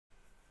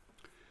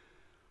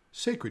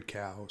Sacred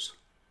cows.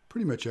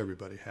 Pretty much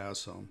everybody has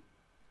some.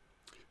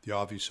 The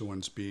obvious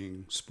ones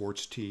being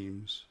sports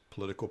teams,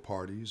 political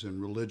parties,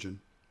 and religion.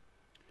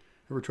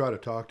 Ever try to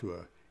talk to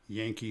a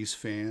Yankees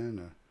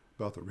fan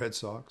about the Red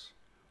Sox,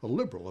 a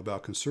liberal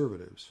about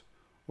conservatives,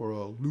 or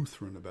a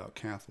Lutheran about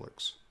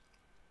Catholics?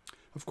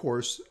 Of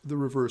course, the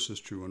reverse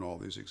is true in all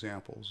these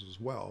examples as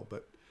well,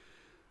 but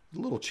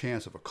little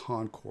chance of a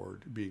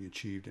concord being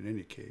achieved in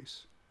any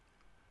case.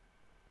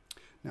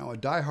 Now, a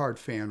diehard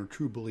fan or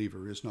true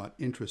believer is not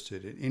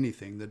interested in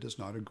anything that does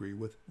not agree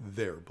with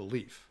their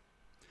belief.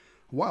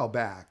 A while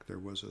back, there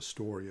was a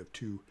story of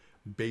two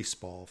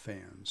baseball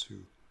fans who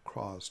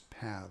crossed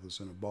paths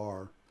in a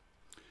bar,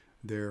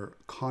 their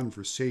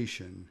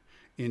conversation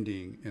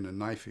ending in a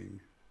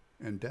knifing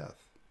and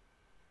death.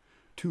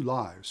 Two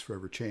lives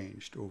forever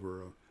changed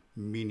over a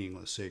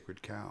meaningless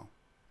sacred cow.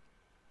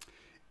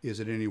 Is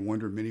it any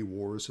wonder many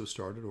wars have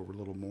started over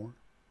little more?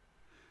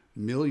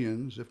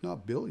 Millions, if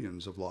not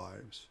billions, of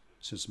lives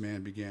since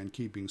man began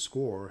keeping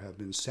score have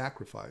been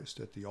sacrificed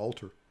at the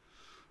altar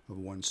of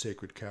one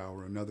sacred cow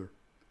or another.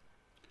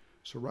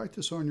 So write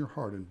this on your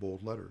heart in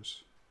bold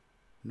letters.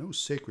 No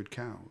sacred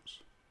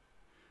cows.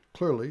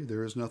 Clearly,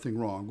 there is nothing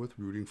wrong with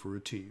rooting for a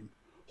team,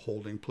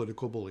 holding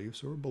political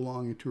beliefs, or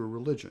belonging to a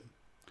religion.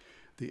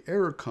 The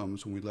error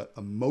comes when we let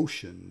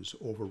emotions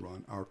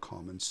overrun our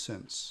common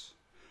sense,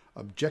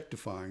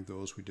 objectifying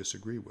those we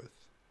disagree with.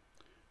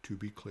 To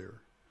be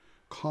clear,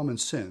 common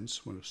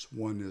sense, when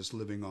one is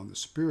living on the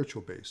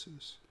spiritual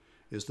basis,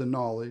 is the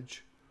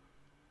knowledge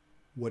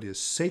what is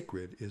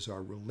sacred is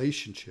our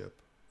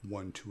relationship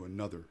one to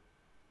another,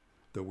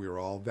 that we are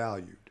all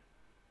valued,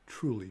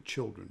 truly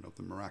children of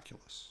the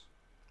miraculous.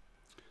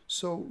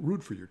 So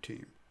root for your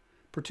team.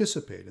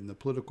 Participate in the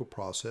political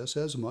process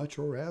as much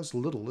or as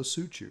little as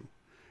suits you,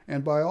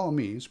 and by all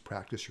means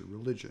practice your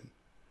religion,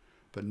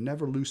 but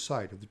never lose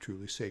sight of the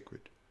truly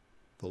sacred,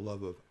 the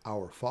love of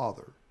our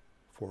Father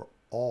for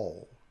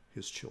all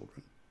his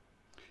children,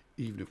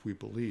 even if we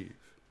believe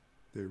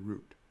they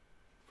root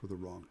for the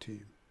wrong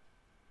team.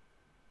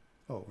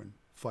 Oh, and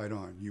fight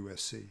on,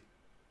 USC.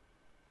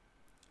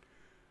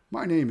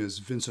 My name is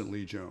Vincent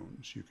Lee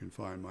Jones. You can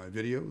find my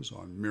videos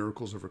on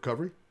Miracles of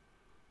Recovery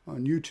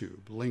on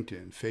YouTube,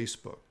 LinkedIn,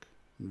 Facebook,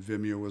 and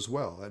Vimeo as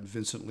well at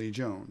Vincent Lee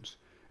Jones,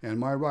 and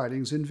my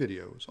writings and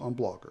videos on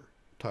Blogger,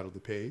 titled The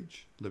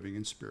Page, Living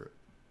in Spirit.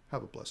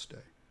 Have a blessed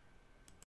day.